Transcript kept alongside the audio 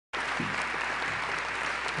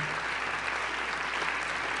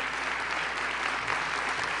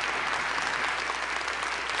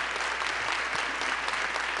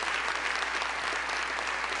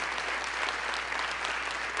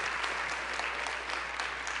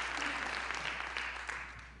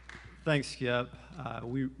Thanks, Skip.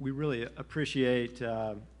 We really appreciate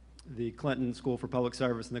the Clinton School for Public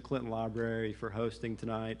Service and the Clinton Library for hosting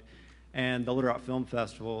tonight, and the Leveritt Film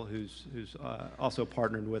Festival, who's also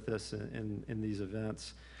partnered with us in these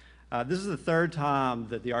events. This is the third time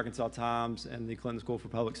that the Arkansas Times and the Clinton School for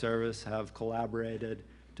Public Service have collaborated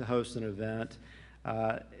to host an event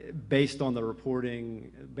based on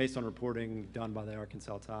reporting done by the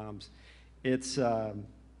Arkansas Times.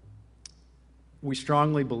 We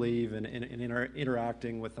strongly believe in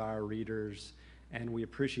interacting with our readers, and we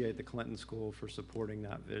appreciate the Clinton School for supporting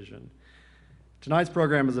that vision. Tonight's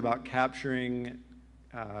program is about capturing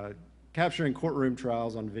courtroom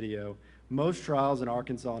trials on video. Most trials in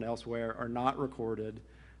Arkansas and elsewhere are not recorded.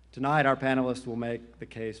 Tonight, our panelists will make the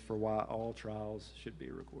case for why all trials should be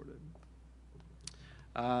recorded.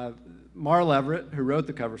 Mara Leveritt, who wrote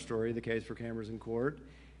the cover story, The Case for Cameras in Court,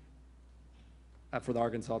 for the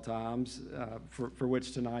Arkansas Times, for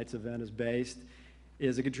which tonight's event is based,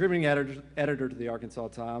 is a contributing editor to the Arkansas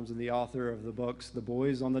Times and the author of the books The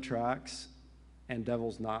Boys on the Tracks and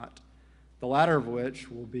Devil's Knot, the latter of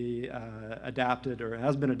which will be adapted, or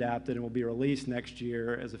has been adapted, and will be released next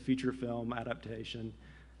year as a feature film adaptation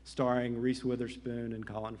starring Reese Witherspoon and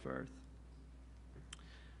Colin Firth.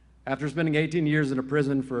 After spending 18 years in a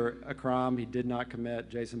prison for a crime he did not commit,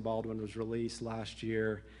 Jason Baldwin was released last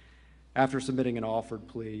year after submitting an offered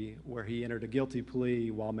plea where he entered a guilty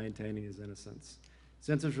plea while maintaining his innocence.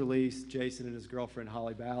 Since his release, Jason and his girlfriend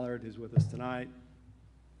Holly Ballard, who's with us tonight,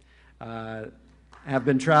 have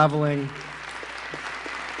been traveling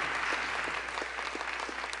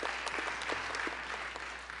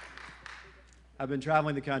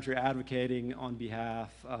the country advocating on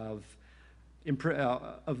behalf of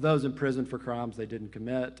those in prison for crimes they didn't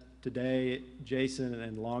commit. Today, Jason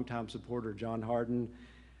and longtime supporter John Harden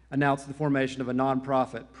announced the formation of a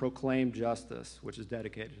nonprofit, Proclaim Justice, which is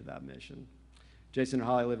dedicated to that mission. Jason and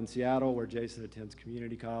Holly live in Seattle, where Jason attends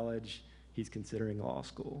community college. He's considering law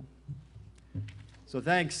school. So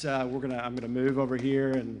thanks. I'm gonna move over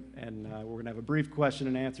here, and we're gonna have a brief question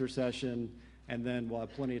and answer session, and then we'll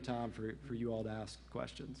have plenty of time for you all to ask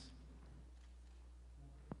questions.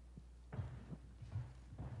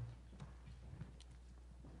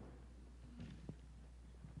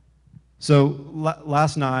 So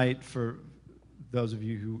last night, for those of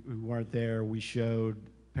you who weren't there, we showed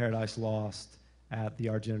Paradise Lost at the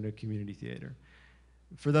Argenta Community Theater.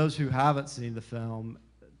 For those who haven't seen the film,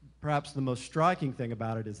 perhaps the most striking thing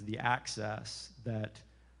about it is the access that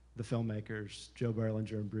the filmmakers, Joe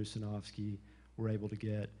Berlinger and Bruce Sinofsky, were able to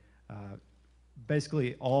get.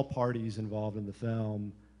 Basically, all parties involved in the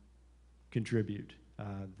film contribute.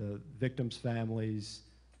 The victims' families,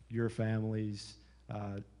 your families,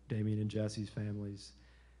 Damien and Jessie's families.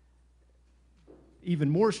 Even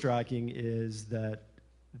more striking is that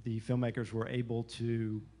the filmmakers were able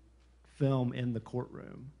to film in the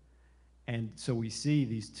courtroom. And so we see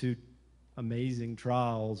these two amazing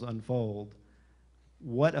trials unfold.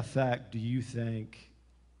 What effect do you think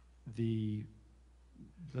the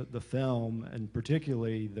film, and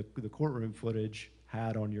particularly the courtroom footage,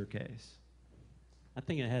 had on your case? I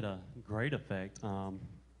think it had a great effect.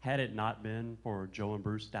 Had it not been for Joe and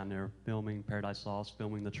Bruce down there filming Paradise Lost,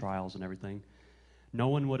 filming the trials and everything, no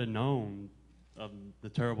one would have known of the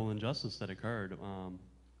terrible injustice that occurred.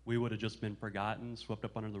 We would have just been forgotten, swept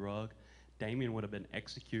up under the rug. Damien would have been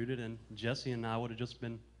executed, and Jessie and I would have just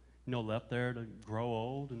been, left there to grow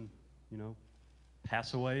old and,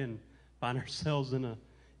 pass away and find ourselves in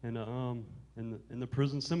the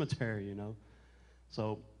prison cemetery,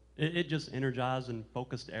 So it just energized and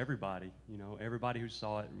focused everybody, everybody who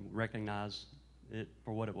saw it and recognized it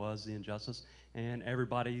for what it was, the injustice, and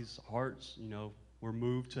everybody's hearts, were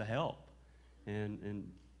moved to help and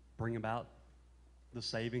bring about the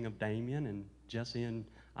saving of Damien and Jessie and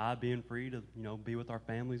I being free to, be with our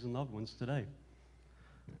families and loved ones today.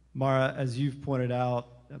 Mara, as you've pointed out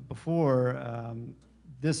before,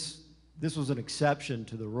 this was an exception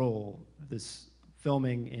to the rule, this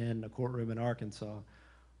filming in a courtroom in Arkansas.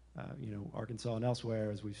 Arkansas and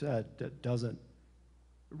elsewhere, as we've said,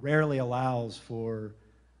 rarely allows for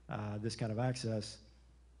this kind of access.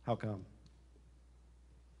 How come?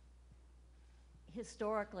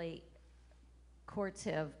 Historically, courts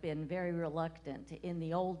have been very reluctant. In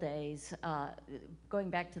the old days, going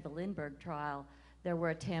back to the Lindbergh trial, there were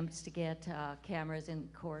attempts to get cameras in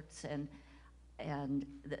courts and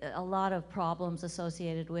a lot of problems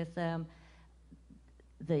associated with them.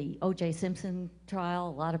 The O.J. Simpson trial,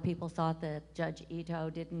 a lot of people thought that Judge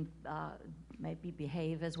Ito didn't maybe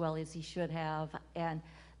behave as well as he should have, and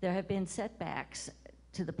there have been setbacks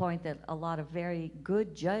to the point that a lot of very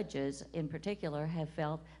good judges in particular have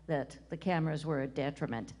felt that the cameras were a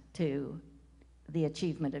detriment to the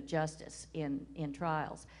achievement of justice in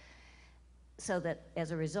trials. So that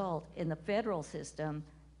as a result, in the federal system,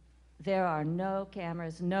 there are no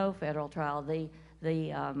cameras, no federal trial. The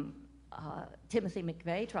Timothy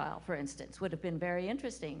McVeigh trial, for instance, would have been very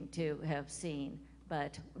interesting to have seen,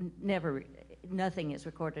 but nothing is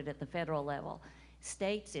recorded at the federal level.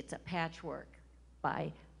 States, it's a patchwork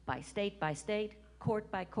by state,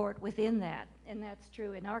 court by court within that, and that's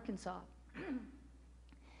true in Arkansas.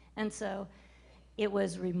 And so it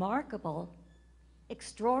was remarkable,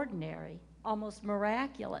 extraordinary, almost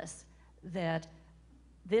miraculous that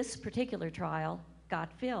this particular trial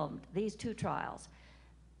got filmed, these two trials.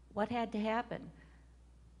 What had to happen?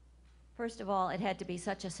 First of all, it had to be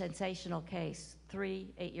such a sensational case,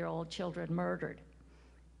 3 8-year-old children murdered.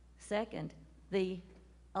 Second, the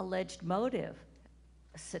alleged motive,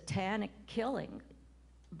 satanic killing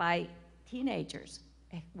by teenagers,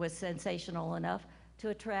 was sensational enough to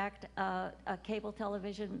attract a cable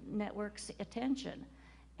television network's attention.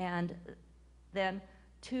 And then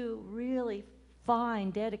 2 really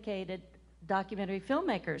fine, dedicated documentary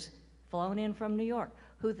filmmakers flown in from New York,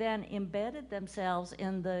 who then embedded themselves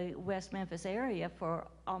in the West Memphis area for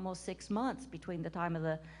almost 6 months between the time of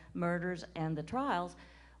the murders and the trials,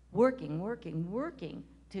 working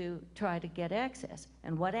to try to get access.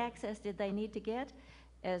 And what access did they need to get?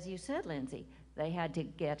 As you said, Lindsay, they had to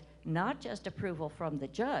get not just approval from the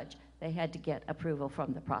judge, they had to get approval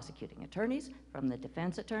from the prosecuting attorneys, from the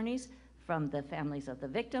defense attorneys, from the families of the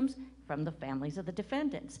victims, from the families of the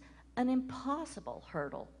defendants. An impossible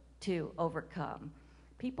hurdle to overcome.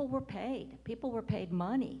 People were paid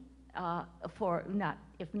money for,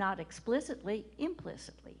 if not explicitly,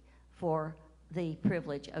 implicitly, for the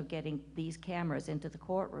privilege of getting these cameras into the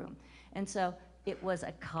courtroom. And so it was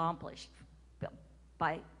accomplished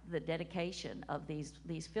by the dedication of these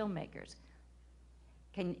filmmakers.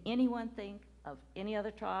 Can anyone think of any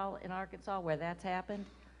other trial in Arkansas where that's happened?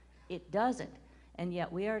 It doesn't. And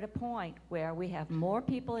yet we are at a point where we have more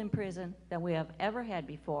people in prison than we have ever had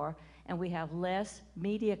before, and we have less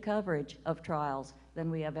media coverage of trials than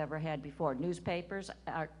we have ever had before. Newspapers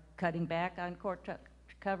are cutting back on court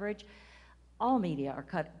coverage. All media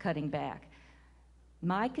are cutting back.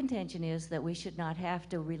 My contention is that we should not have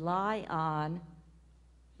to rely on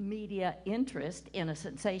media interest in a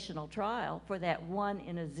sensational trial for that 1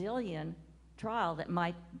 in a zillion trial that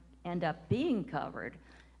might end up being covered.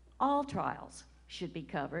 All trials should be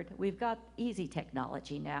covered. We've got easy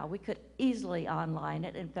technology now. We could easily online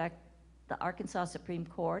it. In fact, the Arkansas Supreme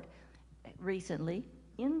Court recently,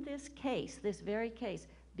 in this case, this very case,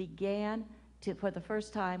 began to, for the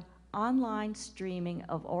first time, online streaming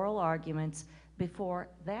of oral arguments before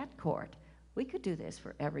that court. We could do this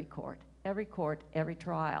for every court, every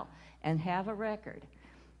trial, and have a record.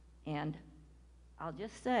 And I'll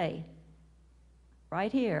just say,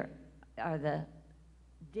 right here are the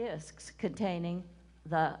discs containing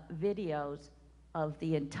the videos of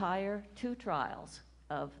the entire 2 trials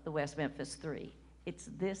of the West Memphis Three. It's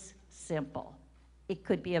this simple. It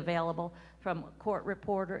could be available from a court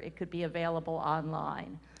reporter, it could be available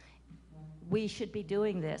online. We should be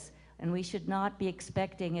doing this, and we should not be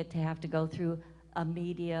expecting it to have to go through a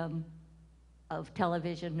medium of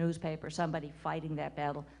television, newspaper, somebody fighting that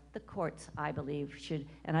battle. The courts, I believe, should,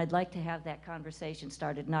 and I'd like to have that conversation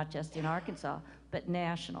started not just in Arkansas, but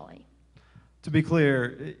nationally. To be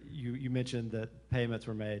clear, you mentioned that payments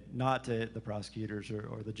were made not to the prosecutors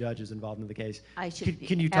or the judges involved in the case.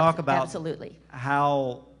 Can you talk about absolutely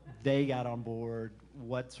how they got on board,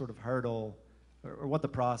 what sort of hurdle, or what the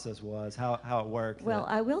process was, how it worked? Well,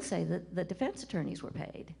 I will say that the defense attorneys were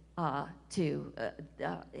paid and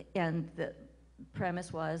the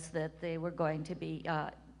premise was that they were going to be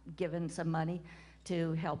given some money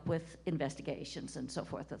to help with investigations and so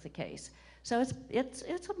forth of the case. So it's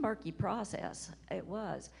a murky process. It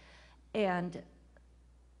was, and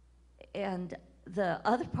the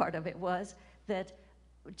other part of it was that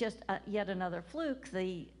just yet another fluke.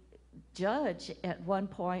 The judge at one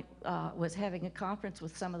point was having a conference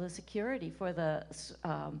with some of the security for the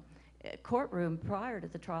courtroom prior to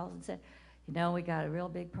the trials and said, you know, we got a real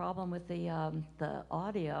big problem with the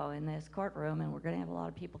audio in this courtroom, and we're going to have a lot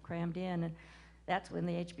of people crammed in. And that's when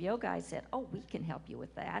the HBO guy said, oh, we can help you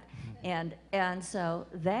with that. And so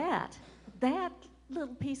that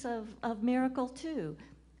little piece of miracle too.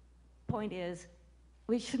 Point is,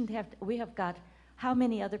 we shouldn't have to, we have got how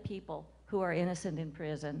many other people who are innocent in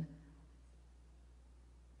prison?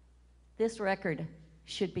 This record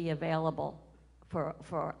should be available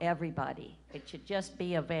for everybody. It should just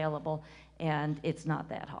be available. and it's not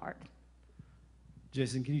that hard.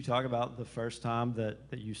 Jason, can you talk about the first time that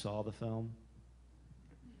you saw the film?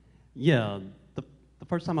 Yeah, the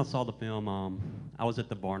first time I saw the film, I was at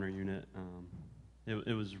the Barner unit.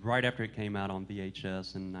 It was right after it came out on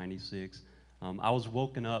VHS in '96. I was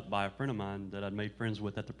woken up by a friend of mine that I'd made friends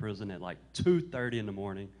with at the prison at like 2:30 in the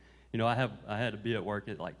morning. You know, I had to be at work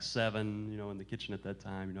at like 7, you know, in the kitchen at that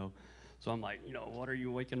time, you know. So I'm like, you know, what are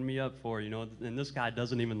you waking me up for, you know? And this guy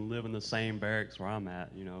doesn't even live in the same barracks where I'm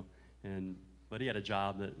at, you know. But he had a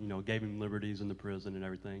job that, you know, gave him liberties in the prison and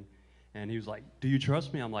everything. And he was like, do you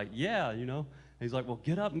trust me? I'm like, yeah, you know. And he's like, well,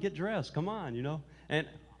 get up and get dressed. Come on, you know. And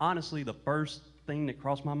honestly, the first thing that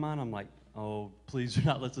crossed my mind, I'm like, oh, please do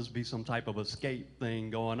not let this be some type of escape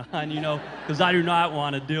thing going on, you know, because I do not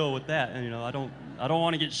want to deal with that. And, you know, I don't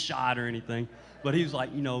want to get shot or anything. But he was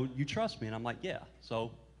like, you know, you trust me? And I'm like, yeah.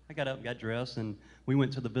 So I got up and got dressed, and we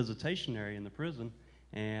went to the visitation area in the prison.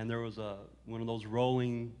 And there was one of those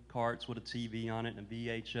rolling carts with a TV on it and a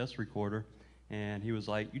VHS recorder. And he was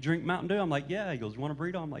like, you drink Mountain Dew? I'm like, yeah. He goes, want a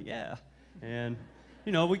burrito? I'm like, yeah. And,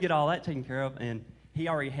 you know, we get all that taken care of. And he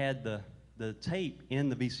already had the tape in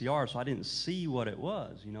the VCR, so I didn't see what it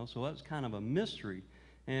was, you know. So that was kind of a mystery.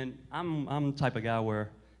 And I'm the type of guy where,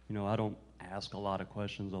 you know, I don't ask a lot of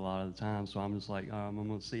questions a lot of the time. So I'm just like, I'm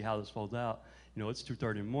going to see how this folds out. You know, it's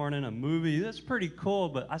 2:30 in the morning, a movie, that's pretty cool,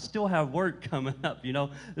 but I still have work coming up, you know.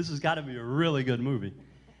 This has got to be a really good movie.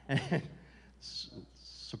 And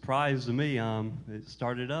surprise to me, it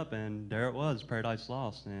started up, and there it was, Paradise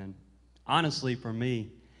Lost. And honestly, for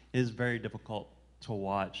me, it's very difficult to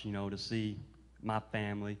watch, you know, to see my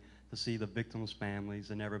family, to see the victims'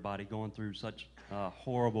 families and everybody going through such a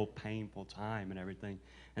horrible, painful time and everything.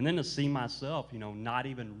 And then to see myself, you know, not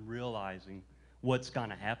even realizing what's going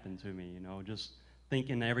to happen to me, you know, just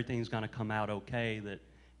thinking everything's going to come out okay, that,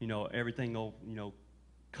 you know, everything will, you know,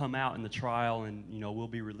 come out in the trial and, you know, we'll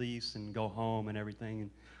be released and go home and everything,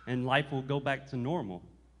 and life will go back to normal.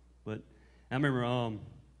 But I remember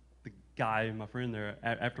the guy, my friend there,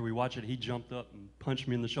 after we watched it, he jumped up and punched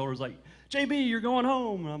me in the shoulder. He was like, JB, you're going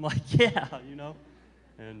home. And I'm like, yeah, you know.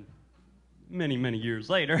 And many, many years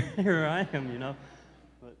later, here I am, you know.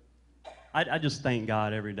 I just thank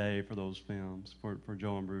God every day for those films, for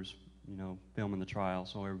Joe and Bruce, you know, filming the trial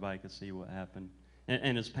so everybody could see what happened.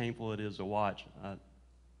 And as painful it is to watch,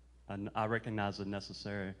 I recognize how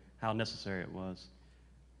necessary it was.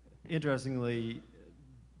 Interestingly,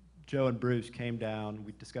 Joe and Bruce came down,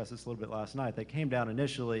 we discussed this a little bit last night, they came down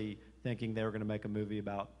initially thinking they were going to make a movie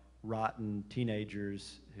about rotten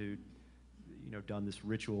teenagers who, you know, done this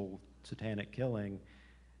ritual satanic killing,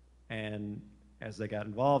 and as they got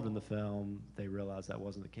involved in the film, they realized that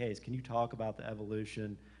wasn't the case. Can you talk about the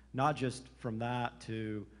evolution, not just from that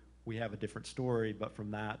to we have a different story, but from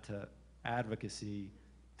that to advocacy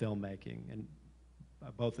filmmaking? And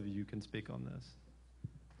both of you can speak on this.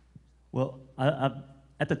 Well,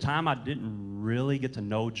 at the time, I didn't really get to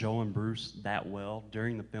know Joe and Bruce that well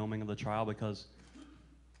during the filming of the trial because,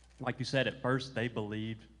 like you said, at first they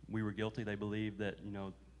believed we were guilty. They believed that, you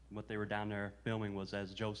know, what they were down there filming was,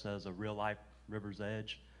 as Joe says, a real-life River's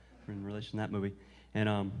Edge in relation to that movie.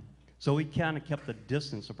 And so he kind of kept a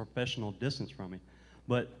distance, a professional distance from me.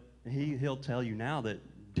 But he'll tell you now that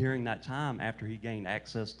during that time, after he gained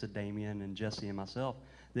access to Damien and Jessie and myself,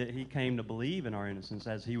 that he came to believe in our innocence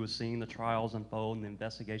as he was seeing the trials unfold and the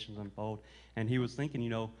investigations unfold. And he was thinking, you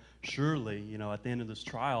know, surely, you know, at the end of this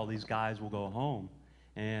trial, these guys will go home.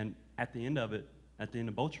 And at the end of it, at the end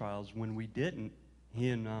of both trials, when we didn't,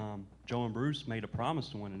 he and Joe and Bruce made a promise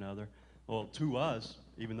to one another, well, to us,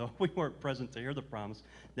 even though we weren't present to hear the promise,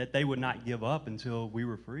 that they would not give up until we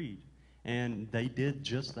were freed. And they did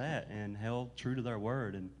just that and held true to their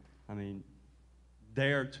word. And I mean,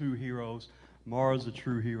 they are two heroes. Mara's a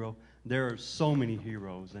true hero. There are so many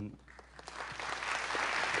heroes. And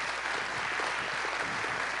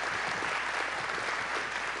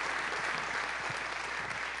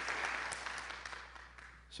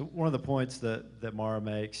so one of the points that Mara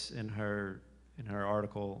makes in her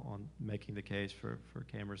article on making the case for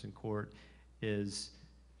cameras in court is,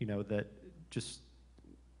 you know, that just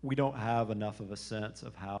we don't have enough of a sense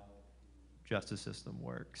of how justice system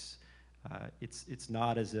works. It's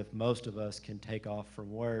not as if most of us can take off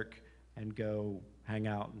from work and go hang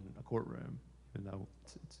out in a courtroom, even though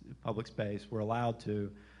it's a public space. We're allowed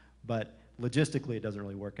to, but logistically it doesn't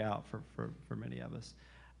really work out for many of us.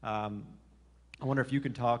 I wonder if you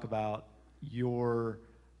can talk about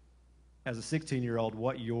as a 16-year-old,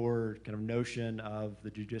 what your kind of notion of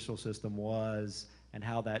the judicial system was and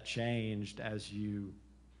how that changed as you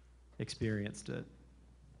experienced it.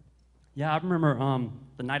 yeah, I remember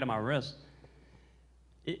the night of my arrest,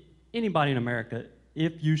 anybody in America,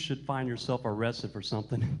 if you should find yourself arrested for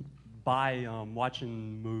something by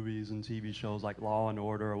watching movies and TV shows like Law and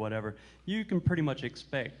Order or whatever, you can pretty much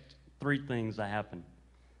expect three things to happen: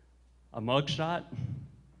 a mugshot,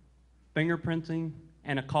 fingerprinting,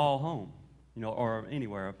 and a call home, or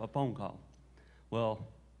anywhere, a phone call. Well,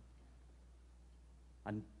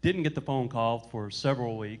 I didn't get the phone call for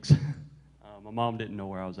several weeks. My mom didn't know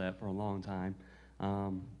where I was at for a long time.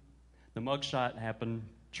 The mugshot happened,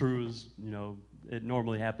 true as it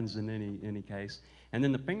normally happens in any case. And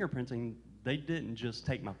then the fingerprinting, they didn't just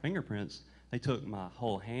take my fingerprints, they took my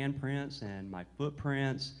whole handprints and my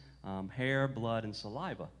footprints, hair, blood, and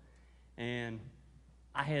saliva. And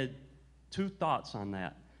I had two thoughts on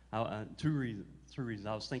that, two reasons.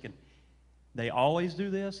 I was thinking, they always do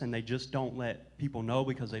this and they just don't let people know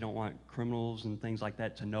because they don't want criminals and things like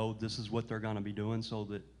that to know this is what they're going to be doing, so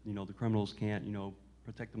that the criminals can't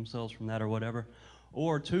protect themselves from that or whatever.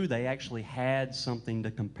 Or two, they actually had something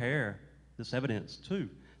to compare this evidence to.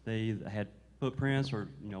 They had footprints or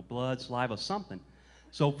blood, saliva, something.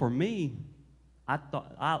 So for me, I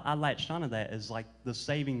thought I latched onto that as like the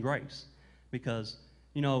saving grace, because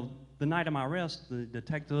the night of my arrest, the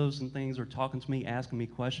detectives and things are talking to me, asking me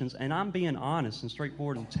questions, and I'm being honest and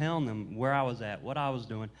straightforward and telling them where I was at, what I was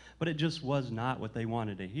doing, but it just was not what they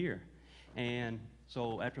wanted to hear. And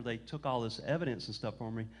so after they took all this evidence and stuff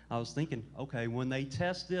from me, I was thinking, okay, when they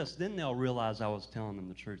test this, then they'll realize I was telling them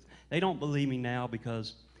the truth. They don't believe me now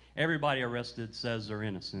because everybody arrested says they're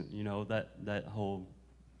innocent, that whole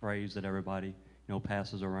phrase that everybody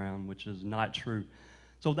passes around, which is not true.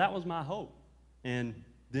 So that was my hope. And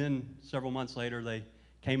then several months later, they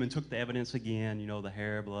came and took the evidence again, the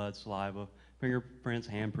hair, blood, saliva, fingerprints,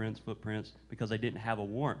 handprints, footprints, because they didn't have a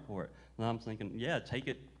warrant for it. And I'm thinking, yeah, take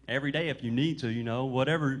it every day if you need to,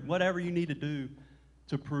 whatever you need to do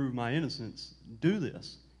to prove my innocence, do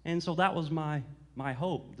this. And so that was my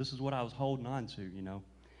hope. This is what I was holding on to,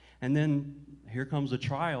 And then here comes the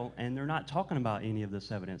trial, and they're not talking about any of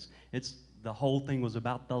this evidence. The whole thing was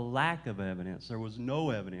about the lack of evidence. There was no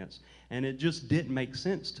evidence, and it just didn't make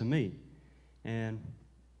sense to me. And,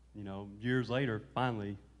 years later,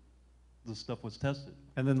 finally, the stuff was tested.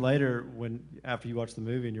 And then later, after you watched the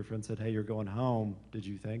movie and your friend said, hey, you're going home, did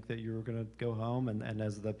you think that you were going to go home? And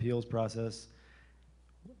as the appeals process,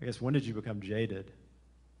 I guess, when did you become jaded?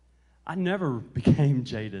 I never became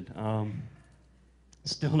jaded.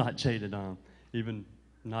 Still not jaded, even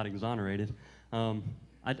not exonerated.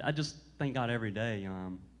 I just thank God every day.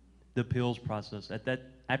 The appeals process,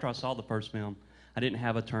 after I saw the first film, I didn't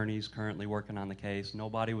have attorneys currently working on the case.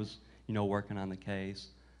 Nobody was, working on the case.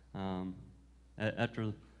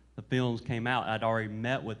 After the films came out, I'd already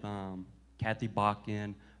met with Kathy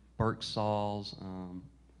Bakken, Burke Sauls,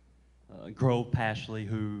 Grove Pashley,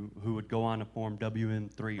 who would go on to form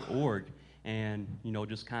WM3.org and,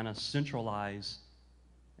 just kind of centralize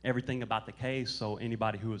everything about the case, so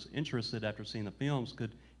anybody who was interested after seeing the films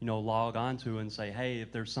could, log on to and say, hey,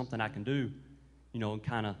 if there's something I can do, and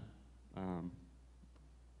kind of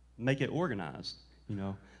make it organized,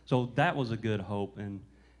 So that was a good hope. And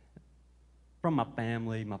from my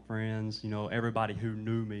family, my friends, everybody who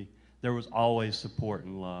knew me, there was always support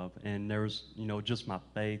and love. And there was, just my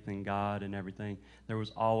faith in God and everything. There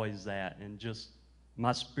was always that. And just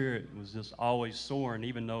my spirit was just always soaring,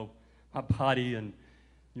 even though my body and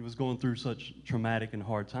he was going through such traumatic and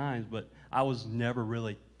hard times, but I was never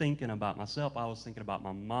really thinking about myself. I was thinking about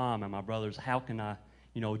my mom and my brothers. How can I,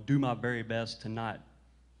 do my very best to not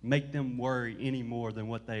make them worry any more than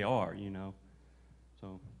what they are,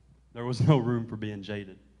 So there was no room for being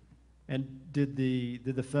jaded. And did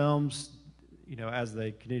the films, as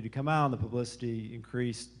they continued to come out and the publicity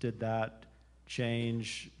increased, did that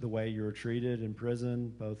change the way you were treated in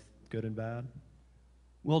prison, both good and bad?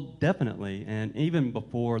 Well, definitely, and even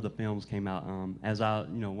before the films came out,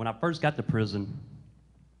 when I first got to prison,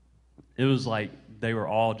 it was like they were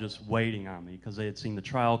all just waiting on me because they had seen the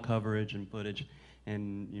trial coverage and footage,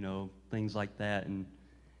 and things like that, and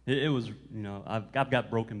it was, I've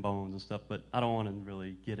got broken bones and stuff, but I don't want to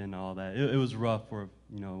really get into all that. It was rough for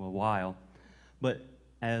a while, but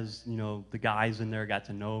as the guys in there got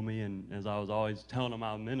to know me, and as I was always telling them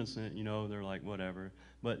I'm innocent, they're like, whatever.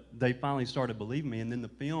 But they finally started believing me, and then the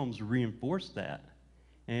films reinforced that.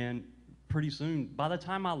 And pretty soon, by the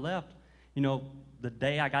time I left, the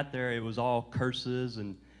day I got there, it was all curses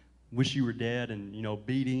and wish you were dead and,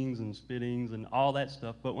 beatings and spittings and all that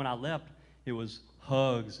stuff. But when I left, it was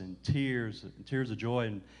hugs and tears of joy,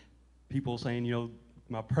 and people saying,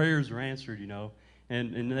 my prayers were answered,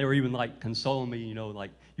 And they were even like consoling me,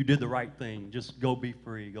 like, you did the right thing. Just go be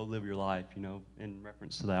free, go live your life, in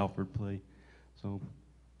reference to the Alford plea. So.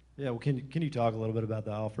 Yeah, well, can you talk a little bit about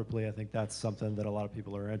the offer plea? I think that's something that a lot of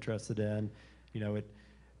people are interested in. You know,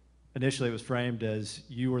 initially it was framed as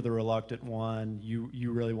you were the reluctant one.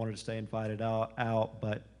 You really wanted to stay and fight it out,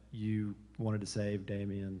 but you wanted to save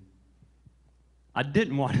Damien. I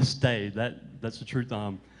didn't want to stay. That's the truth.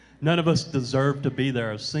 None of us deserve to be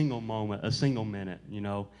there a single moment, a single minute, you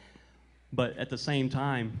know. But at the same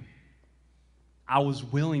time, I was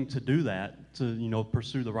willing to do that, to, you know,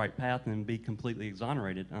 pursue the right path and be completely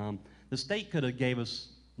exonerated. The state could have gave us,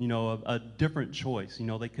 you know, a different choice. You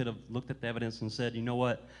know, they could have looked at the evidence and said, you know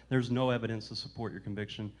what, there's no evidence to support your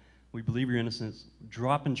conviction. We believe your innocence,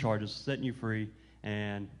 dropping charges, setting you free,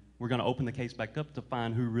 and we're going to open the case back up to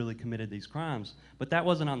find who really committed these crimes. But that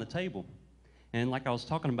wasn't on the table. And like I was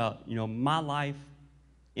talking about, you know, my life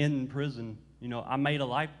in prison, you know, I made a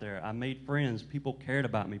life there. I made friends. People cared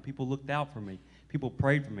about me. People looked out for me. People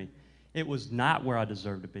prayed for me. It was not where I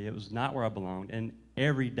deserved to be. It was not where I belonged. And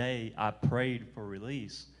every day I prayed for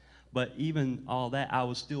release. But even all that, I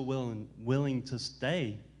was still willing to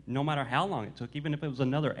stay, no matter how long it took, even if it was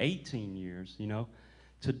another 18 years, you know,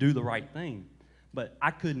 to do the right thing. But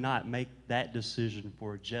I could not make that decision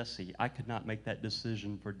for Jessie. I could not make that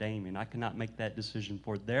decision for Damien. I could not make that decision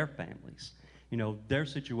for their families. You know, their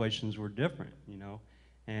situations were different, you know,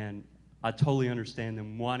 and I totally understand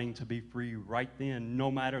them wanting to be free right then,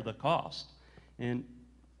 no matter the cost. And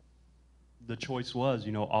the choice was,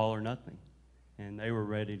 you know, all or nothing. And they were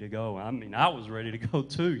ready to go. I mean, I was ready to go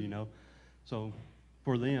too, you know. So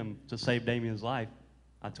for them to save Damien's life,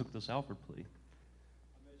 I took this offer plea.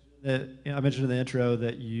 I mentioned in the intro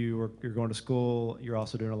that you're going to school. You're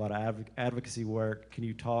also doing a lot of advocacy work. Can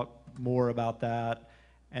you talk more about that,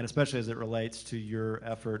 and especially as it relates to your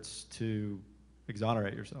efforts to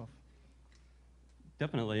exonerate yourself?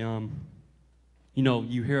 Definitely. You know,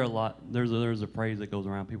 you hear a lot. There's a phrase that goes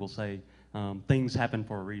around. People say things happen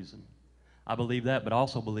for a reason. I believe that, but I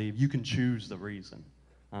also believe you can choose the reason.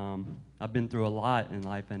 I've been through a lot in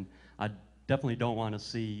life, and I definitely don't want to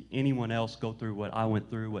see anyone else go through what I went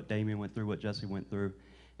through, what Damien went through, what Jessie went through.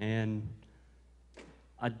 And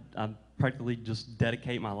I practically just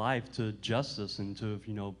dedicate my life to justice and to,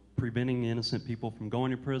 you know, preventing innocent people from going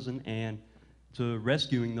to prison and to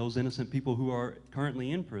rescuing those innocent people who are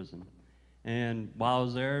currently in prison. And while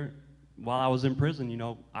I was in prison, you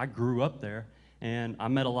know, I grew up there, and I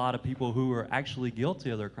met a lot of people who were actually guilty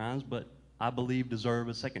of their crimes, but I believe deserve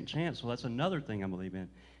a second chance. So that's another thing I believe in.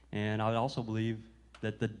 And I also believe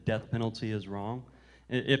that the death penalty is wrong.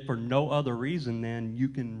 If for no other reason, then you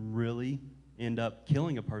can really end up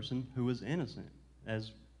killing a person who is innocent,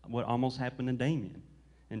 as what almost happened to Damien.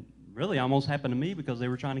 And really almost happened to me because they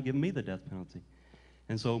were trying to give me the death penalty.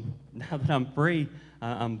 And so now that I'm free,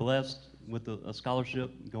 I'm blessed with a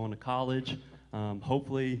scholarship, going to college.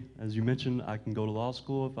 Hopefully, as you mentioned, I can go to law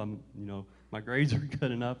school if I'm, you know, my grades are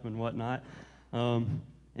good enough and whatnot.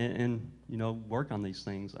 And you know, work on these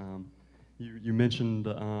things. You mentioned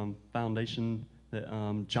the foundation that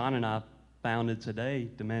John and I founded today,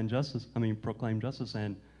 Proclaim Justice,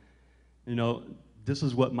 and you know, this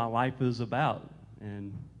is what my life is about,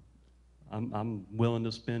 and I'm willing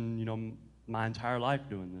to spend, you know, my entire life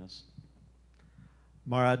doing this.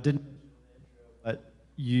 Mara, but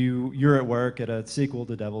you're at work at a sequel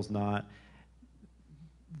to Devil's Knot.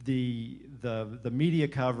 The media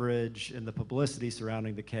coverage and the publicity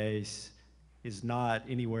surrounding the case is not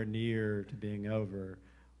anywhere near to being over.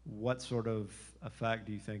 What sort of effect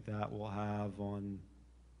do you think that will have on,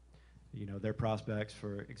 you know, their prospects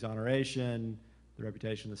for exoneration, the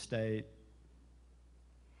reputation of the state?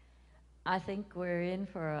 I think we're in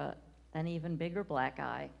for an even bigger black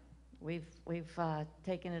eye. We've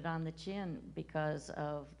taken it on the chin because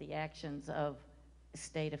of the actions of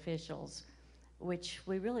state officials, which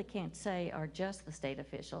we really can't say are just the state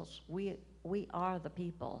officials. We are the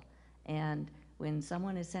people. And when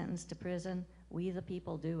someone is sentenced to prison, we the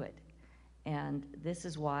people do it. And this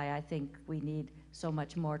is why I think we need so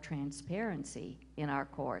much more transparency in our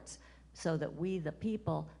courts, so that we the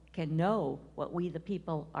people can know what we the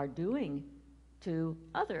people are doing to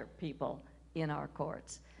other people in our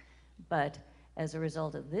courts. But as a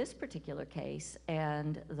result of this particular case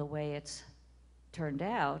and the way it's turned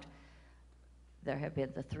out, there have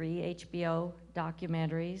been the 3 HBO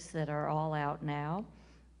documentaries that are all out now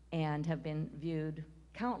and have been viewed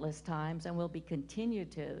countless times and will be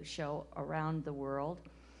continued to show around the world.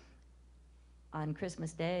 On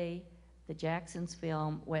Christmas Day, the Jacksons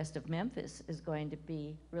film West of Memphis is going to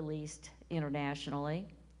be released internationally,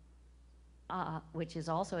 which is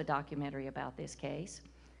also a documentary about this case.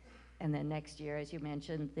 And then next year, as you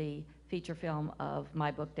mentioned, the feature film of my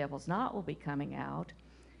book Devil's Knot will be coming out.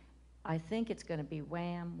 I think it's going to be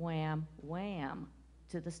wham, wham, wham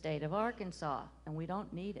to the state of Arkansas, and we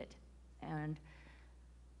don't need it. And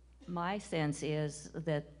my sense is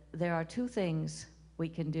that there are two things we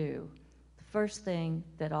can do. The first thing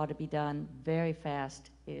that ought to be done very fast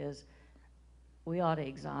is we ought to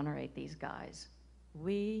exonerate these guys.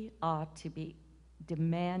 We ought to be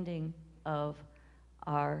demanding of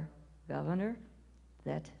our governor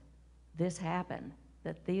that this happen,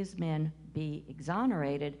 that these men be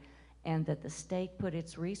exonerated, and that the state put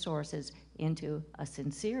its resources into a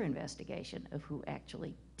sincere investigation of who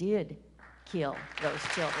actually did kill those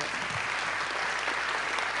children.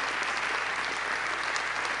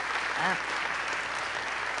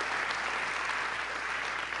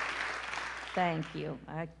 Thank you.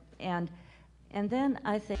 And then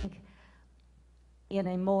I think in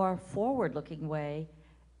a more forward-looking way,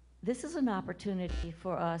 this is an opportunity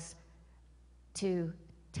for us to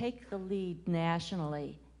take the lead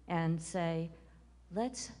nationally and say,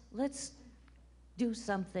 let's do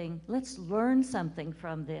something, let's learn something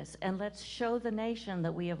from this, and let's show the nation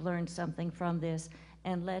that we have learned something from this,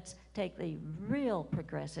 and let's take the real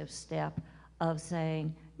progressive step of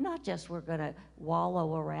saying, not just we're going to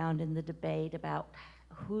wallow around in the debate about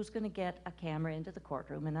who's going to get a camera into the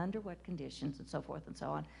courtroom and under what conditions and so forth and so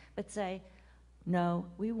on, but say, no,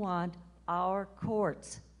 we want our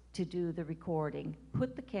courts to do the recording.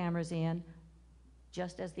 Put the cameras in,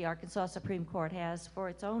 just as the Arkansas Supreme Court has for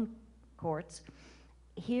its own courts.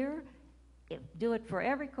 Here, do it for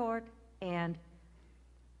every court and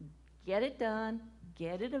get it done,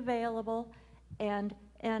 get it available, and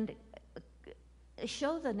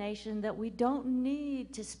show the nation that we don't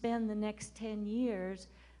need to spend the next 10 years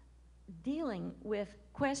dealing with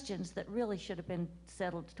questions that really should have been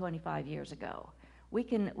settled 25 years ago. We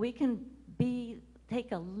can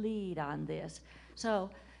take a lead on this.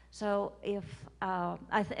 So if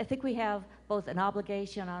I think we have both an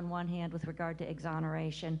obligation on one hand with regard to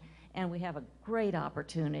exoneration, and we have a great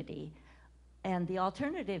opportunity. And the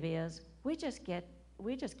alternative is we just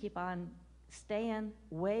keep on staying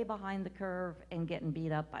way behind the curve and getting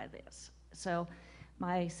beat up by this. So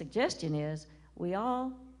my suggestion is we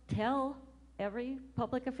all tell every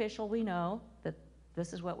public official we know that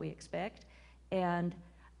this is what we expect, and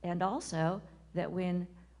also that when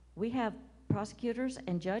we have prosecutors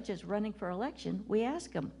and judges running for election, we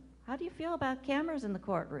ask them, how do you feel about cameras in the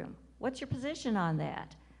courtroom? What's your position on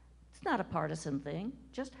that? It's not a partisan thing,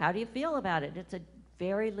 just how do you feel about it? It's a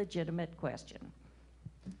very legitimate question.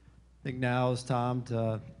 I think now is time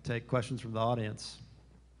to take questions from the audience.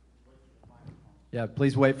 Yeah,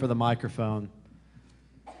 please wait for the microphone.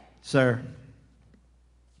 Sir.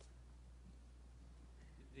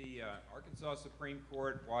 Did the Arkansas Supreme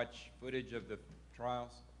Court watch footage of the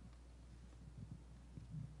trials?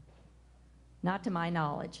 Not to my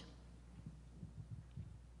knowledge.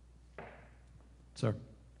 Sir.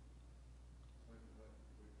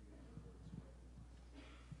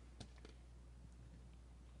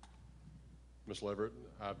 Ms. Leveritt,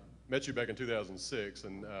 I met you back in 2006,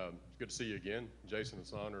 and it's good to see you again. Jason,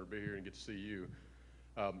 it's an honor to be here and get to see you.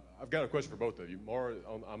 I've got a question for both of you.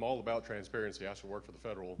 I'm all about transparency. I should work for the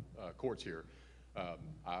federal courts here.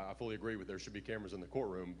 I fully agree with there should be cameras in the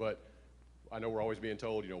courtroom, but I know we're always being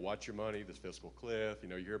told, watch your money, this fiscal cliff,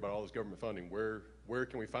 you hear about all this government funding. Where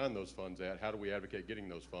can we find those funds at? How do we advocate getting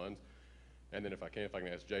those funds? And then if I can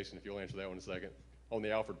ask Jason, if you'll answer that one in a second. On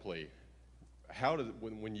the Alford plea,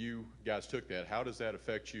 when you guys took that, how does that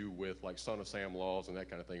affect you with like Son of Sam laws and that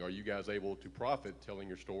kind of thing? Are you guys able to profit telling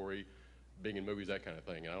your story, being in movies, that kind of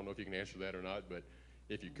thing? And I don't know if you can answer that or not, but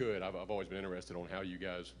if you could, I've always been interested on how you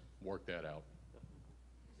guys work that out.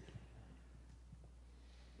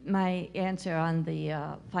 My answer on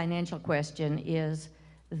the financial question is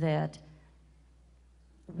that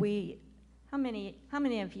how many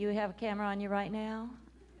of you have a camera on you right now?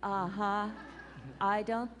 I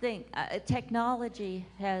don't think, technology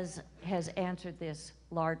has answered this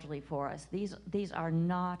largely for us. These are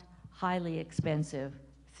not highly expensive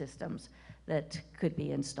systems that could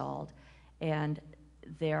be installed. And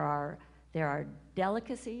there are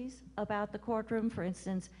delicacies about the courtroom. For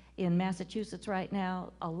instance, in Massachusetts right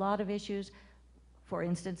now, a lot of issues, for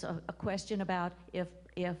instance, a question about if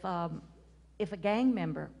a gang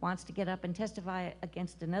member wants to get up and testify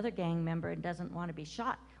against another gang member and doesn't want to be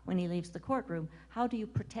shot when he leaves the courtroom, how do you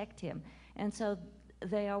protect him? And so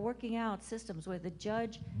they are working out systems where the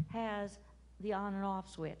judge has the on and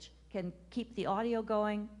off switch, can keep the audio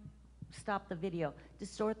going, stop the video,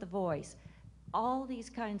 distort the voice, all these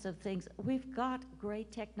kinds of things. We've got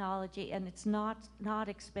great technology, and it's not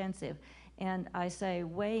expensive. And I say,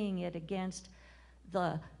 weighing it against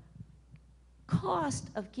the cost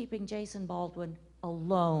of keeping Jason Baldwin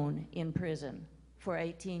alone in prison for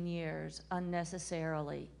 18 years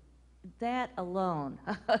unnecessarily, that alone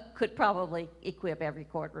could probably equip every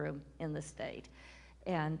courtroom in the state,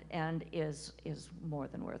 and is more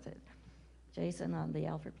than worth it. Jason, on the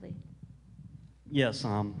Alford plea. Yes,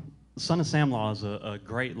 Son of Sam law is a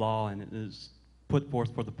great law, and it is put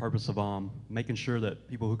forth for the purpose of making sure that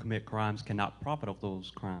people who commit crimes cannot profit off those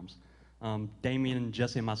crimes. Damien and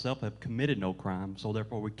Jessie and myself have committed no crime, so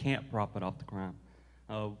therefore we can't profit off the crime.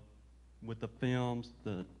 With the films,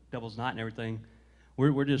 the Devil's Night and everything,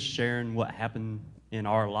 we're just sharing what happened in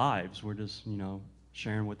our lives. We're just, you know,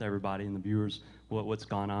 sharing with everybody and the viewers what's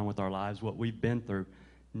gone on with our lives, what we've been through,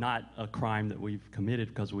 not a crime that we've committed,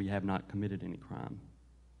 because we have not committed any crime.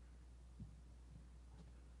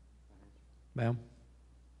 Ma'am?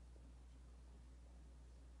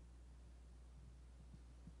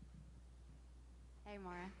 Hey,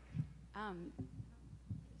 Maura.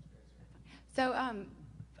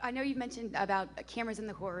 I know you've mentioned about cameras in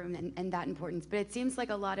the courtroom and that importance, but it seems like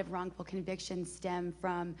a lot of wrongful convictions stem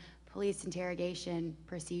from police interrogation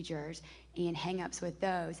procedures and hang-ups with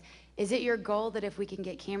those. Is it your goal that if we can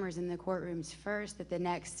get cameras in the courtrooms first, that the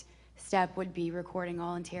next step would be recording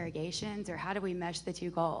all interrogations, or how do we mesh the two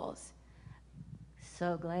goals?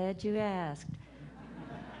 So glad you asked.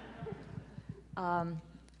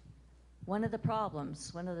 One of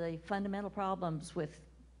the fundamental problems with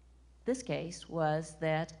this case was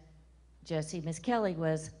that Jessie Misskelley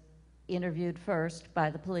was interviewed first by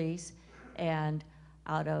the police, and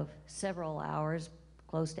out of several hours,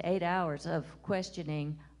 close to 8 hours of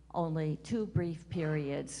questioning, only 2 brief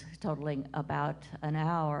periods totaling about an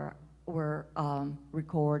hour were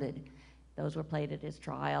recorded. Those were played at his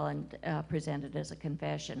trial and presented as a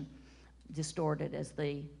confession, distorted as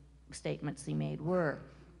the statements he made were.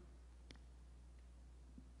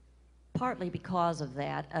 Partly because of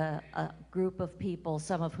that, a group of people,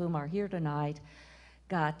 some of whom are here tonight,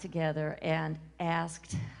 got together and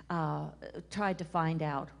asked, tried to find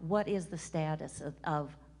out what is the status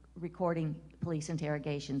of recording police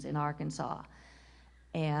interrogations in Arkansas.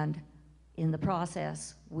 And in the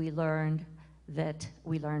process, we learned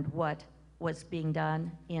what was being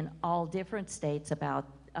done in all different states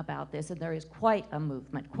about this, and there is quite a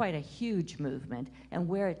movement, quite a huge movement, and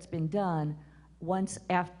where it's been done, once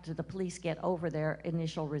after the police get over their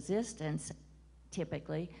initial resistance,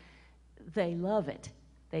 typically, they love it.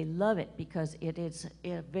 They love it because it is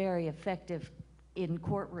very effective in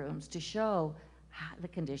courtrooms to show the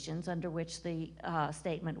conditions under which the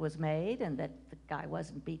statement was made, and that the guy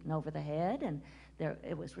wasn't beaten over the head, and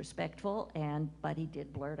it was respectful, but he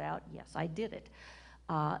did blurt out, "Yes, I did it."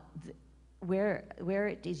 Where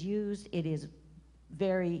it is used, it is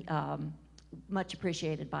very much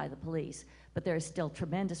appreciated by the police, but there is still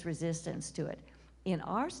tremendous resistance to it. In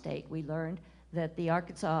our state, we learned that the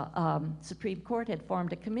Arkansas Supreme Court had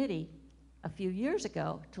formed a committee a few years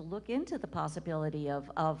ago to look into the possibility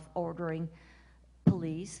of ordering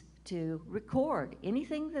police to record.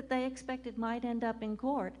 Anything that they expected might end up in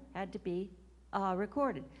court had to be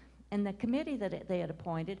recorded. And the committee that they had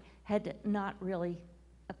appointed had not really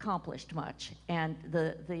accomplished much, and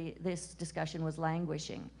this discussion was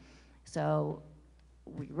languishing. So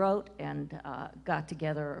we wrote and got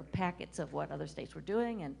together packets of what other states were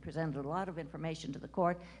doing and presented a lot of information to the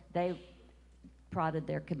court. They prodded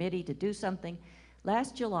their committee to do something.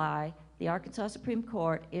 Last July, the Arkansas Supreme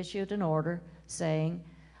Court issued an order saying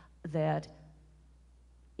that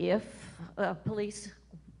if police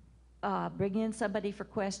bring in somebody for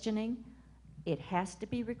questioning, it has to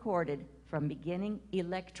be recorded from beginning,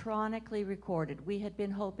 electronically recorded. We had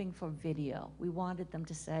been hoping for video. We wanted them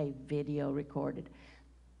to say video recorded.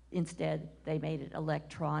 Instead, they made it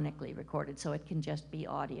electronically recorded, so it can just be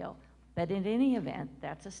audio. But in any event,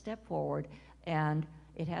 that's a step forward, and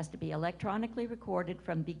it has to be electronically recorded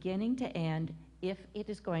from beginning to end if it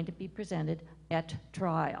is going to be presented at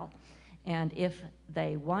trial. And if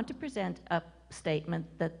they want to present a statement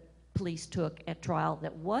that police took at trial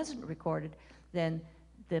that wasn't recorded, then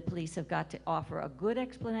the police have got to offer a good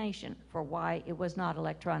explanation for why it was not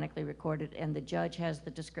electronically recorded, and the judge has the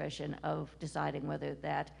discretion of deciding whether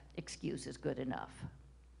that excuse is good enough.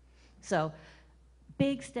 So,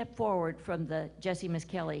 big step forward from the Jessie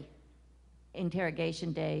Misskelley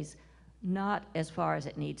interrogation days, not as far as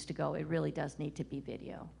it needs to go. It really does need to be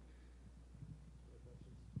video.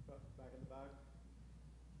 Back in the back.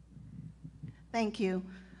 Thank you.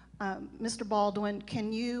 Mr. Baldwin,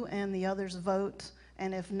 can you and the others vote?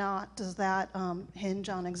 And if not, does that hinge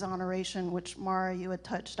on exoneration, which Mara, you had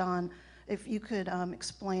touched on? if you could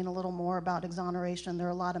explain a little more about exoneration. There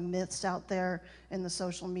are a lot of myths out there in the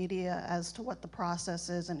social media as to what the process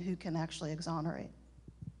is and who can actually exonerate.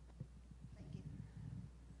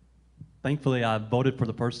 Thankfully, I voted for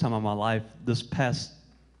the first time in my life this past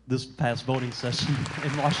voting session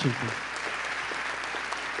in Washington.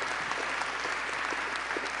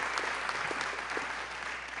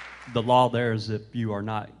 The law there is if you are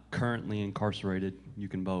not currently incarcerated, you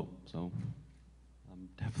can vote. So I'm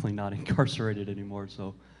definitely not incarcerated anymore.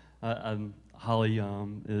 So Holly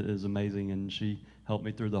is amazing, and she helped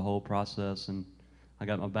me through the whole process. And I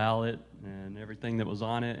got my ballot and everything that was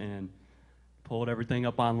on it, and pulled everything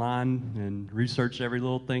up online and researched every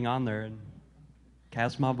little thing on there, and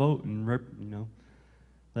cast my vote and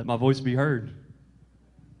let my voice be heard.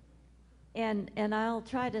 And I'll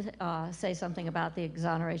try to say something about the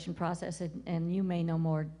exoneration process, and you may know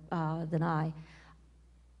more than I.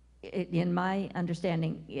 In my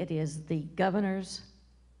understanding, it is the governor's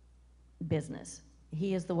business.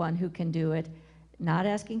 He is the one who can do it, not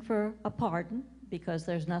asking for a pardon, because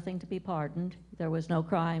there's nothing to be pardoned. There was no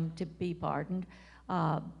crime to be pardoned,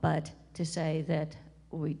 but to say that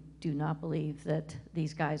we do not believe that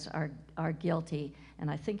these guys are guilty, and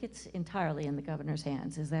I think it's entirely in the governor's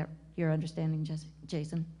hands. Is that your understanding,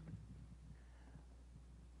 Jason?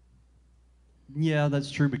 Yeah, that's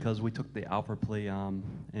true, because we took the Alford plea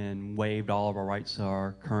and waived all of our rights to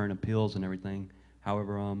our current appeals and everything.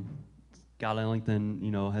 However, Scott Ellington,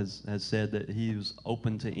 has said that he was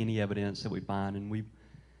open to any evidence that we find, and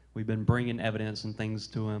we've been bringing evidence and things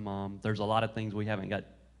to him. There's a lot of things we haven't got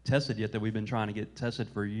tested yet that we've been trying to get tested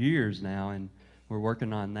for years now, and we're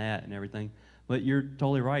working on that and everything. But you're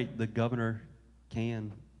totally right. The governor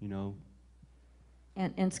can,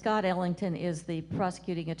 And Scott Ellington is the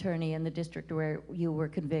prosecuting attorney in the district where you were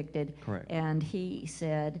convicted. Correct. And he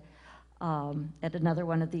said at another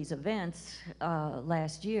one of these events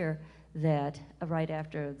last year that right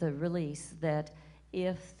after the release, that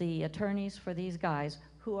if the attorneys for these guys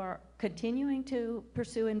who are continuing to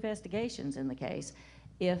pursue investigations in the case,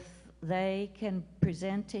 if they can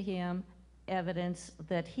present to him evidence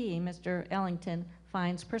that he, Mr. Ellington,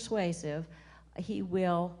 finds persuasive, he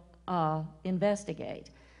will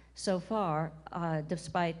investigate. So far,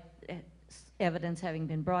 despite evidence having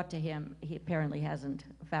been brought to him, he apparently hasn't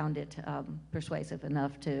found it persuasive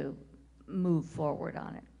enough to move forward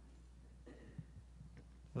on it.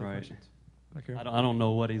 Other Right. questions? Back here? I don't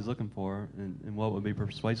know what he's looking for and what would be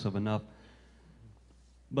persuasive enough.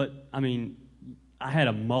 But, I mean, I had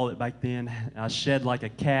a mullet back then. I shed like a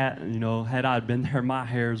cat. Had I been there, my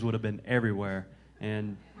hairs would have been everywhere.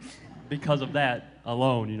 And because of that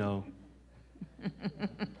alone,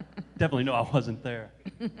 definitely know I wasn't there.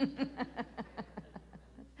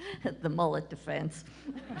 The mullet defense.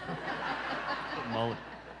 Mullet.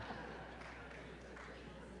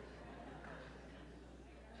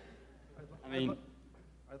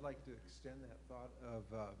 I'd like to extend that thought of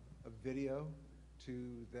a video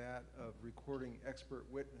to that of recording expert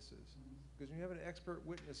witnesses. Because when you have an expert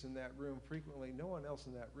witness in that room, frequently no one else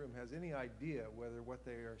in that room has any idea whether what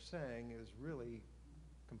they are saying is really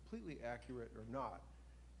completely accurate or not.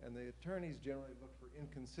 And the attorneys generally look for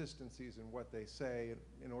inconsistencies in what they say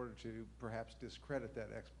in order to perhaps discredit that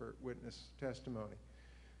expert witness testimony.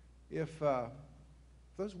 If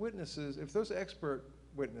those expert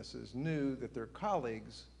witnesses knew that their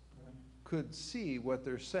colleagues could see what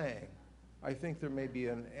they're saying, I think there may be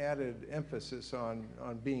an added emphasis on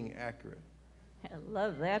being accurate. I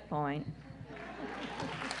love that point.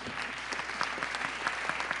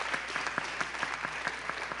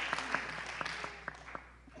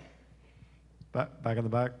 Back in the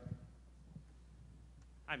back.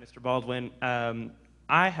 Hi, Mr. Baldwin.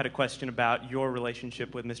 I had a question about your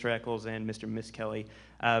relationship with Mr. Echols and Mr. Misskelley.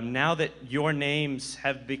 Now that your names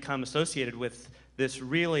have become associated with this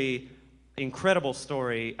really incredible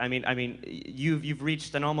story, you've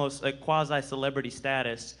reached an almost a quasi-celebrity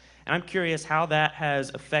status, and I'm curious how that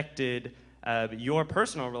has affected your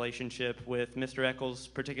personal relationship with Mr. Echols,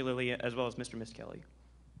 particularly, as well as Mr. Misskelley.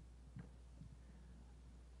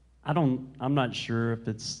 I'm not sure if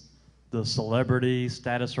it's the celebrity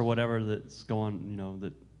status or whatever that's going,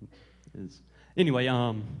 that is. Anyway,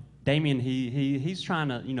 Damien, he's trying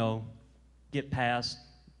to, get past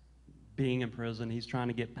being in prison. He's trying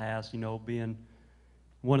to get past, being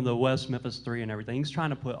one of the West Memphis Three and everything. He's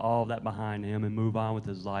trying to put all of that behind him and move on with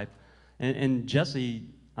his life. And Jessie,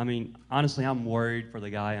 honestly, I'm worried for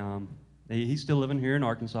the guy. He's still living here in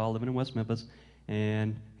Arkansas, living in West Memphis.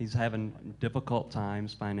 And he's having difficult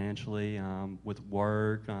times financially, with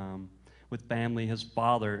work, with family. His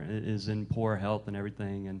father is in poor health and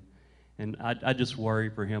everything, And I just worry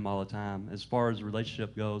for him all the time. As far as the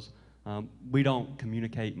relationship goes, we don't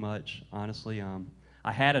communicate much, honestly.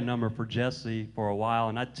 I had a number for Jessie for a while,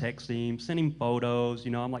 and I'd text him, send him photos.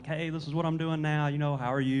 I'm like, hey, this is what I'm doing now.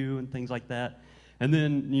 How are you, and things like that. And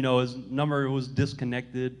then, his number was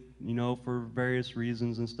disconnected, for various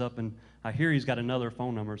reasons and stuff. And I hear he's got another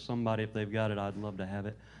phone number. Somebody, if they've got it, I'd love to have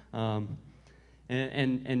it.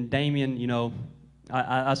 And Damien,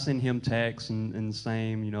 I send him texts and the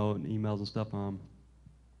same, emails and stuff.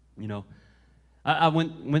 I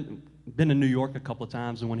been to New York a couple of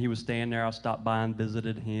times, and when he was staying there, I stopped by and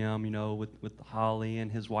visited him, with Holly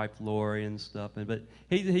and his wife Lori and stuff. But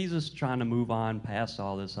he's just trying to move on past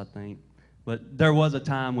all this, I think. But there was a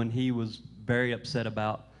time when he was very upset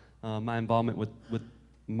about my involvement with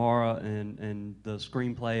Mara and the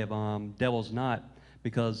screenplay of Devil's Knot,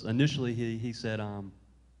 because initially he said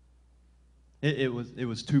it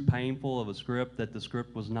was too painful of a script, that the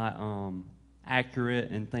script was not accurate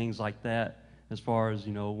and things like that, as far as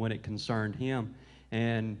when it concerned him.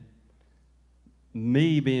 And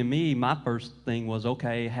me being me, my first thing was,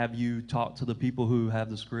 okay, have you talked to the people who have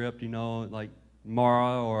the script, like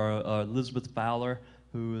Mara or Elizabeth Fowler,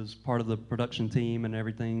 who is part of the production team and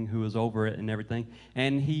everything, who is over it and everything?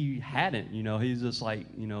 And he hadn't. He's just like,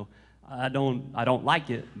 I don't like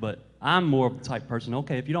it, but I'm more of the type person,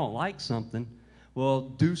 okay, if you don't like something, well,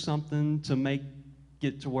 do something to make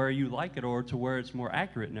it to where you like it, or to where it's more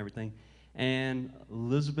accurate and everything. And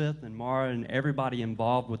Elizabeth and Mara and everybody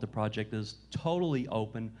involved with the project is totally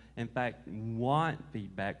open. In fact, want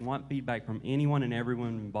feedback from anyone and everyone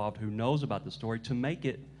involved who knows about the story to make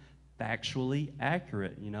it factually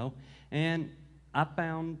accurate, And I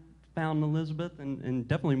found Elizabeth and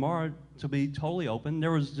definitely Mara to be totally open.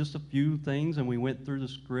 There was just a few things, and we went through the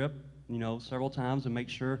script, several times to make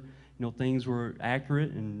sure, things were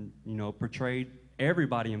accurate and, portrayed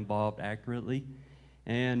everybody involved accurately.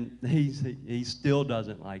 And he still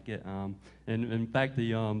doesn't like it. And in fact,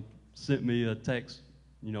 he sent me a text,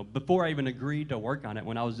 before I even agreed to work on it,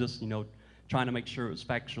 when I was just, trying to make sure it was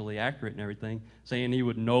factually accurate and everything, saying he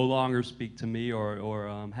would no longer speak to me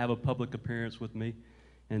or have a public appearance with me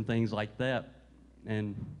and things like that.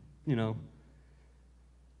 And,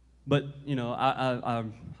 but, I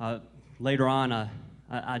later on,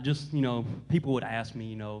 I just, people would ask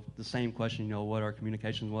me, the same question, what our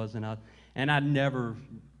communication was, and I never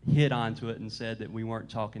hit onto it and said that we weren't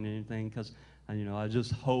talking anything, because, I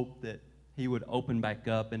just hoped that he would open back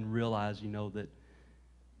up and realize, that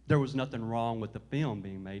there was nothing wrong with the film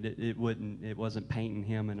being made. It wasn't painting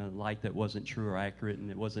him in a light that wasn't true or accurate,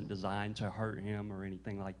 and it wasn't designed to hurt him or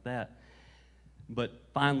anything like that. But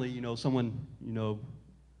finally, someone,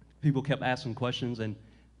 people kept asking questions, and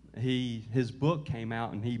his book came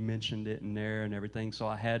out, and he mentioned it in there and everything, so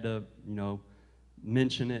I had to,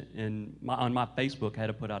 mention it, and on my Facebook, I had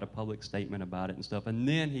to put out a public statement about it and stuff. And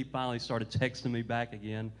then he finally started texting me back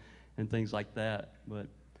again and things like that. But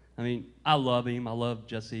I mean, I love him. I love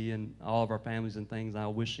Jessie and all of our families and things. I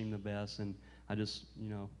wish him the best. And I just,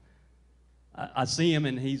 I see him,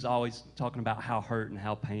 and he's always talking about how hurt and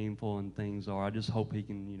how painful and things are. I just hope he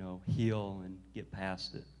can, heal and get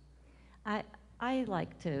past it. I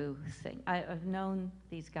like to think, I've known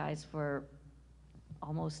these guys for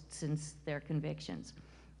almost since their convictions.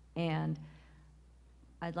 And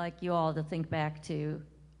I'd like you all to think back to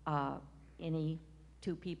any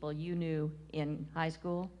two people you knew in high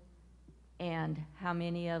school, and how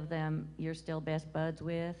many of them you're still best buds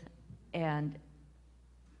with. And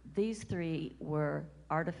these three were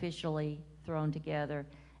artificially thrown together,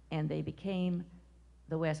 and they became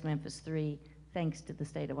the West Memphis Three thanks to the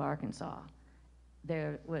state of Arkansas.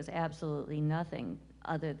 There was absolutely nothing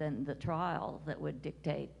other than the trials that would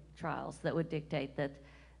dictate that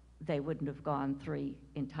they wouldn't have gone three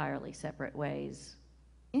entirely separate ways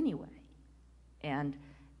anyway. And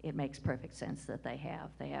it makes perfect sense that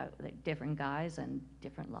they're different guys and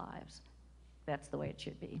different lives. That's the way it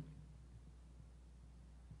should be.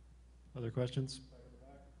 Other questions?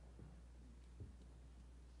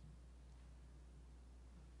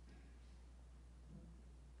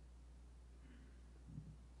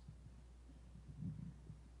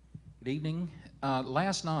 Good evening.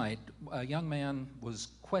 Last night, a young man was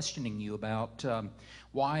questioning you about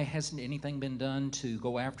why hasn't anything been done to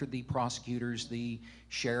go after the prosecutors, the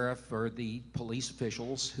sheriff, or the police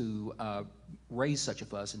officials who raised such a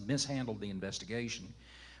fuss and mishandled the investigation.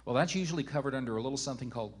 Well, that's usually covered under a little something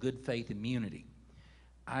called good faith immunity.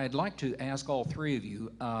 I'd like to ask all three of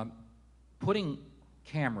you, putting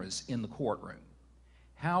cameras in the courtroom,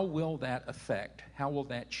 how will that affect, how will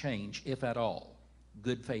that change, if at all,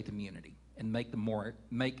 good faith immunity, and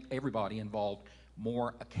make everybody involved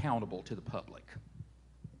more accountable to the public?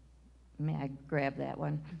 May I grab that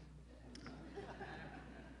one?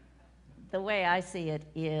 The way I see it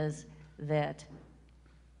is that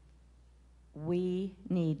we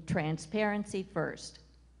need transparency first.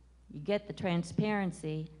 You get the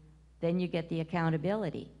transparency, then you get the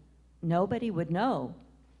accountability. Nobody would know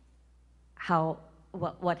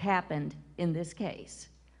what happened in this case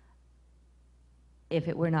if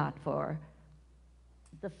it were not for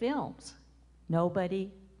the films. They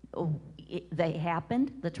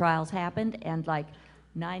happened, the trials happened, and like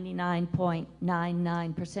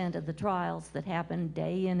 99.99% of the trials that happen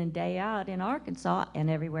day in and day out in Arkansas and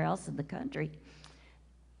everywhere else in the country,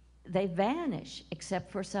 they vanish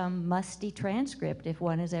except for some musty transcript if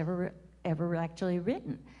one is ever actually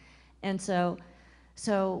written. And so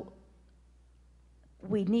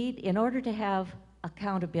we need, in order to have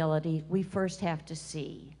accountability, we first have to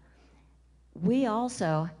see. We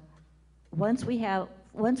also, once we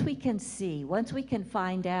can see, once we can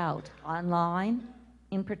find out online,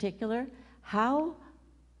 in particular, how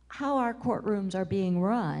our courtrooms are being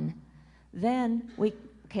run, then we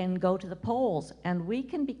can go to the polls and we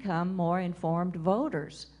can become more informed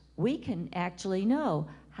voters. We can actually know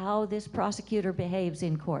how this prosecutor behaves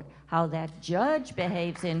in court, how that judge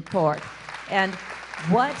behaves in court, and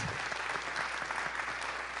what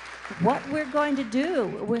we're going to do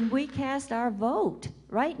when we cast our vote.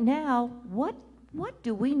 Right now, what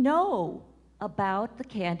do we know about the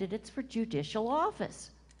candidates for judicial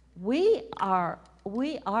office? We are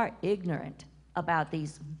ignorant about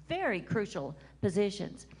these very crucial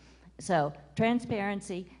positions. So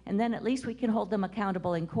transparency, and then at least we can hold them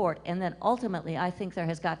accountable in court. And then ultimately, I think there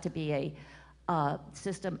has got to be a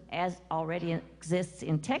system, as already exists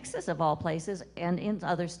in Texas of all places, and in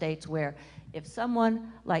other states, where if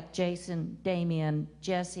someone like Jason, Damien,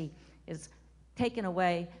 Jessie is taken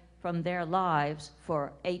away from their lives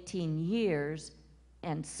for 18 years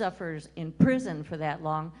and suffers in prison for that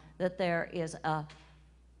long, that there is a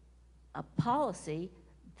policy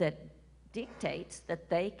that dictates that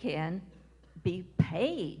they can be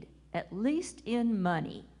paid, at least in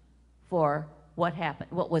money, for what happened,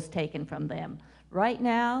 what was taken from them. Right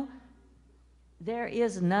now, there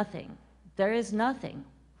is nothing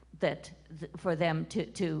that for them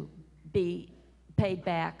to be paid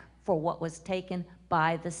back for what was taken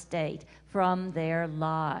by the state from their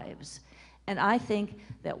lives. And I think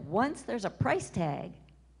that once there's a price tag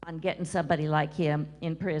on getting somebody like him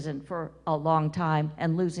in prison for a long time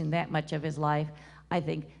and losing that much of his life, I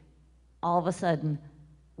think all of a sudden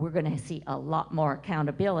we're going to see a lot more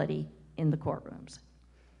accountability in the courtrooms.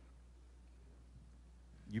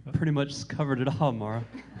 You pretty much covered it all, Mara.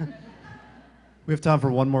 We have time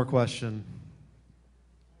for one more question.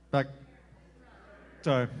 Back.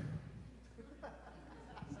 Sorry.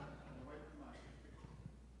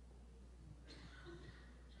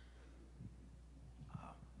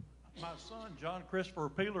 My son, John Christopher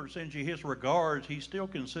Peeler, sends you his regards. He still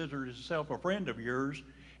considers himself a friend of yours.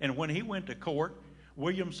 And when he went to court,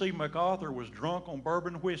 William C. MacArthur was drunk on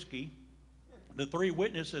bourbon whiskey. The 3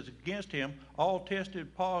 witnesses against him all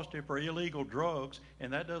tested positive for illegal drugs,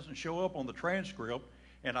 and that doesn't show up on the transcript.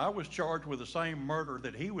 And I was charged with the same murder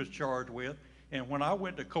that he was charged with. And when I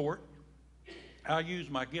went to court, I used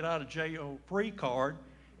my get out of jail free card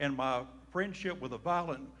and my friendship with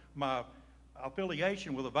my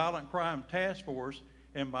affiliation with a violent crime task force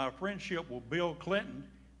and my friendship with Bill Clinton.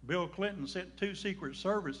 Bill Clinton sent 2 Secret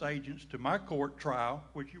Service agents to my court trial,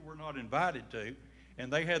 which you were not invited to,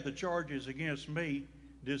 and they had the charges against me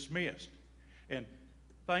dismissed. And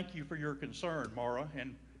thank you for your concern, Mara.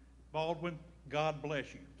 And Baldwin, God bless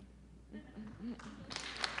you.